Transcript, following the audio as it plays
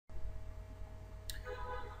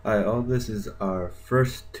Hi all, this is our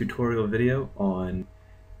first tutorial video on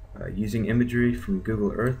using imagery from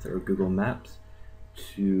Google Earth or Google Maps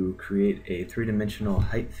to create a three-dimensional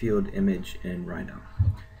Heightfield image in Rhino.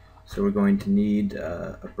 So we're going to need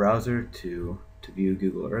a browser to view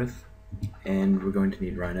Google Earth, and we're going to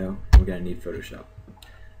need Rhino, and we're going to need Photoshop.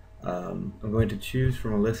 I'm going to choose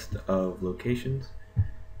from a list of locations,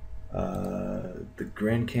 the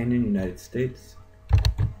Grand Canyon, United States,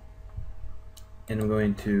 and I'm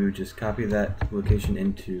going to just copy that location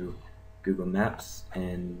into Google Maps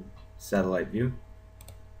and satellite view.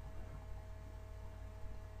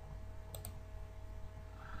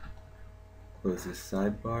 Close this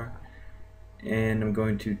sidebar, and I'm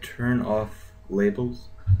going to turn off labels.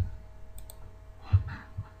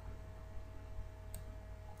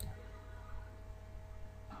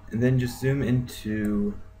 And then just zoom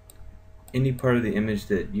into any part of the image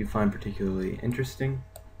that you find particularly interesting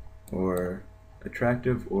or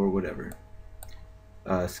attractive or whatever.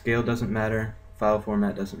 Scale doesn't matter, file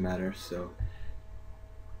format doesn't matter, so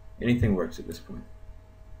anything works at this point.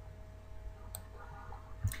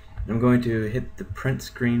 I'm going to hit the print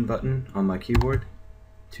screen button on my keyboard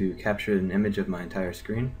to capture an image of my entire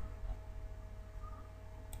screen.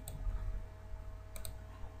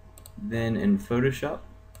 Then in Photoshop,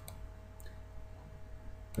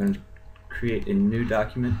 I'm going to create a new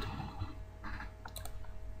document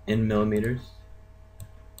in millimeters,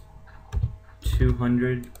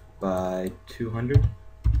 200 by 200.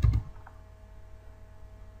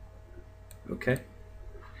 Okay.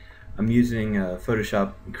 I'm using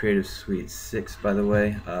Photoshop Creative Suite 6, by the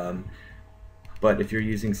way, but if you're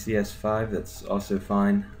using CS5, that's also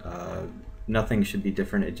fine. Nothing should be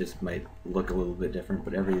different, it just might look a little bit different,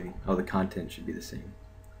 but all the content should be the same.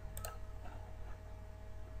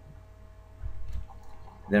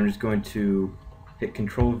 Then I'm just going to hit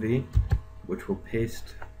Control V, which will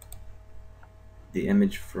paste the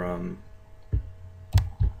image from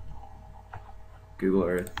Google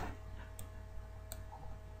Earth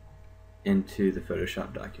into the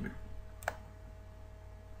Photoshop document.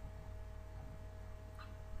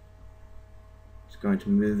 Just going to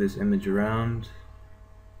move this image around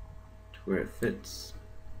to where it fits.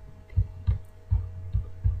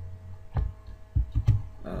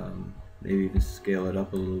 Maybe even scale it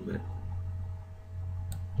up a little bit.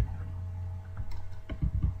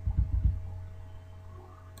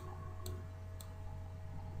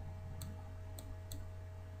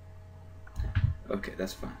 Okay,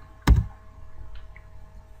 that's fine.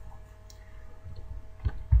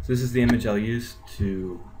 So this is the image I'll use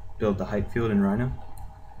to build the Heightfield in Rhino.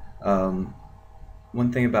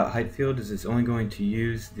 One thing about Heightfield is it's only going to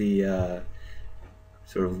use the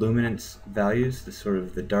sort of luminance values,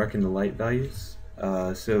 the dark and the light values.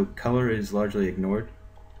 So color is largely ignored.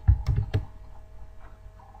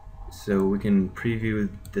 So we can preview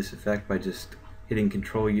this effect by just hitting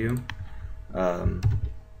Control U,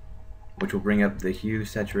 which will bring up the hue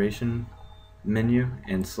saturation menu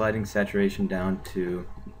and sliding saturation down to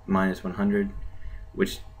 -100,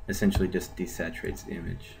 which essentially just desaturates the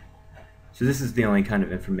image. So this is the only kind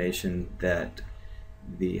of information that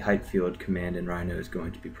the Heightfield command in Rhino is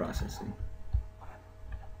going to be processing.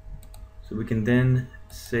 So we can then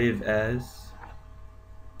save as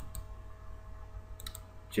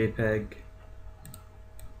JPEG,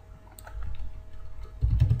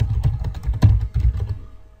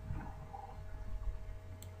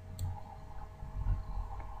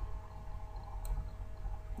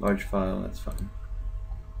 large file, that's fine.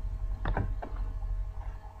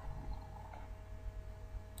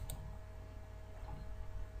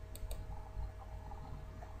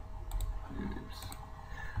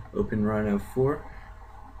 Open Rhino 4.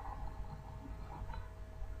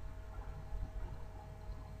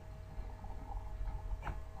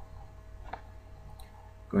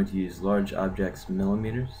 Going to use large objects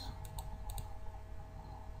millimeters.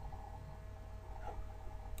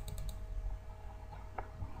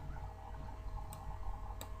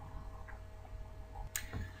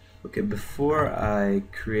 Okay, before I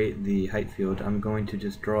create the Heightfield, I'm going to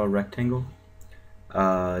just draw a rectangle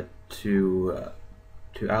to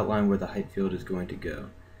outline where the Heightfield is going to go.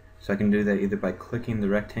 So I can do that either by clicking the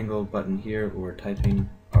rectangle button here or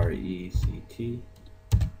typing RECT,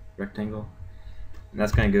 rectangle. And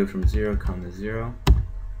that's going to go from 0, 0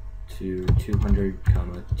 to 200,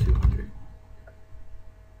 200.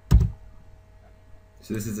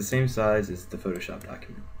 So this is the same size as the Photoshop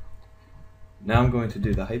document. Now I'm going to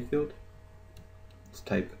do the Heightfield. Let's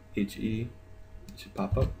type HE, it should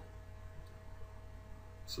pop up.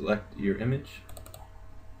 Select your image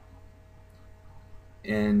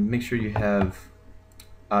and make sure you have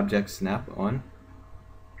object snap on.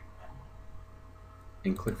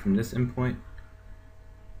 and click from this endpoint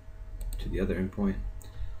to the other endpoint.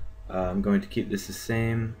 I'm going to keep this the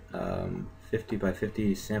same, 50 by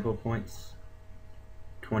 50 sample points,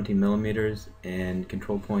 20 millimeters, and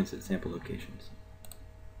control points at sample locations.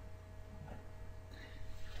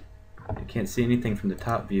 You can't see anything from the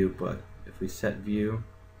top view, but if we set view,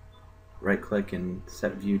 right click and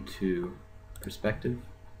set view to perspective,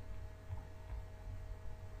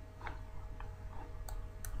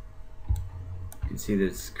 you can see that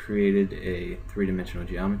it's created a three-dimensional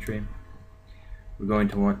geometry. We're going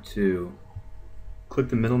to want to click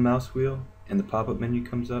the middle mouse wheel and the pop-up menu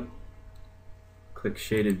comes up. Click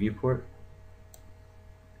Shaded Viewport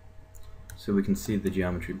so we can see the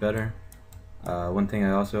geometry better. One thing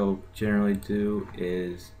I also generally do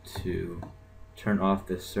is to turn off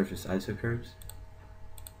the surface isocurves.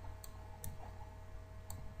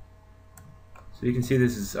 So you can see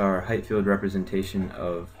this is our Heightfield representation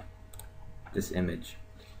of this image.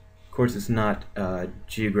 Of course, it's not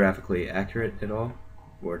geographically accurate at all,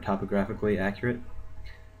 or topographically accurate.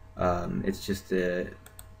 It's just a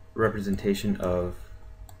representation of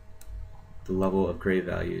the level of gray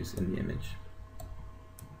values in the image.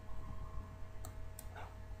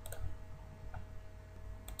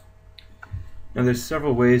 Now there's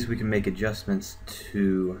several ways we can make adjustments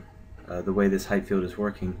to the way this Heightfield is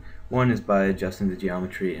working. One is by adjusting the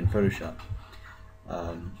geometry in Photoshop.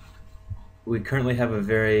 We currently have a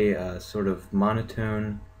very sort of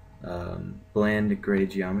monotone, bland gray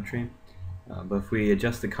geometry, but if we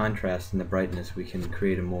adjust the contrast and the brightness, we can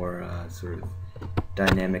create a more sort of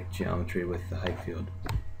dynamic geometry with the Heightfield.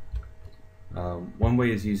 One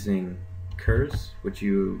way is using curves, which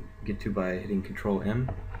you get to by hitting Control M.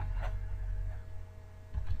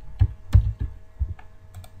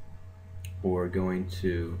 Or going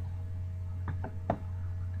to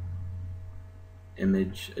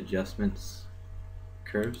Image Adjustments,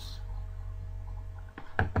 Curves.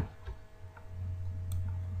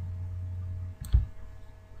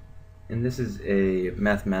 And this is a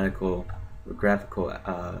mathematical or graphical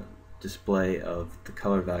display of the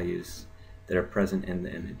color values that are present in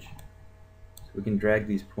the image. So we can drag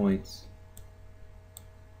these points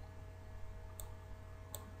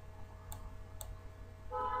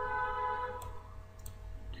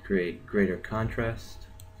to create greater contrast,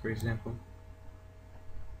 for example.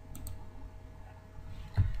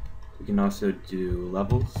 We can also do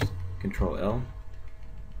levels, Control L.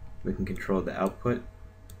 We can control the output,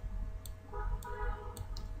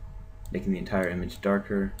 making the entire image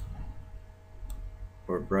darker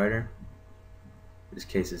or brighter. In this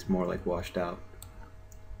case, it's more like washed out.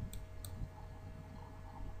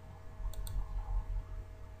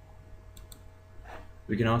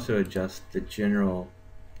 We can also adjust the general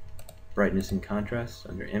brightness and contrast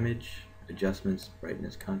under Image, Adjustments,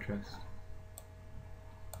 Brightness, Contrast.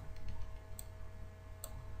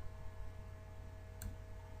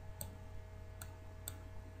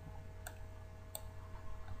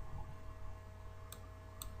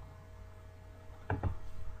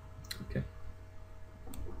 Okay.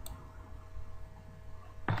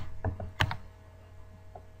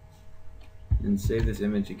 And save this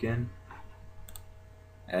image again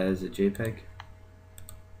as a JPEG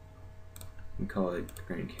and call it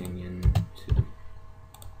Grand Canyon 2.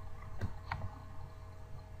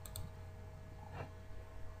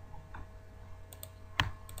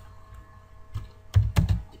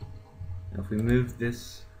 Now if we move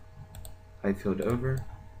this Heightfield over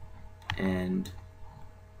and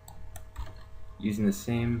using the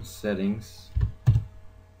same settings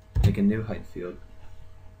make a new Heightfield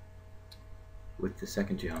with the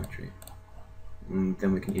second geometry, and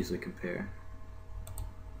then we can easily compare.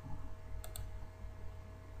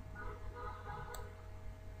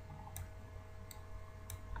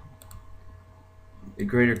 A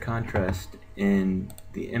greater contrast in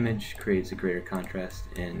the image creates a greater contrast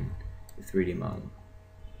in the 3D model.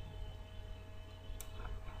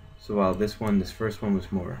 So while this first one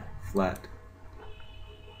was more flat,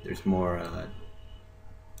 there's more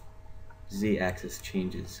Z-axis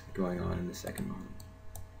changes going on in the second model.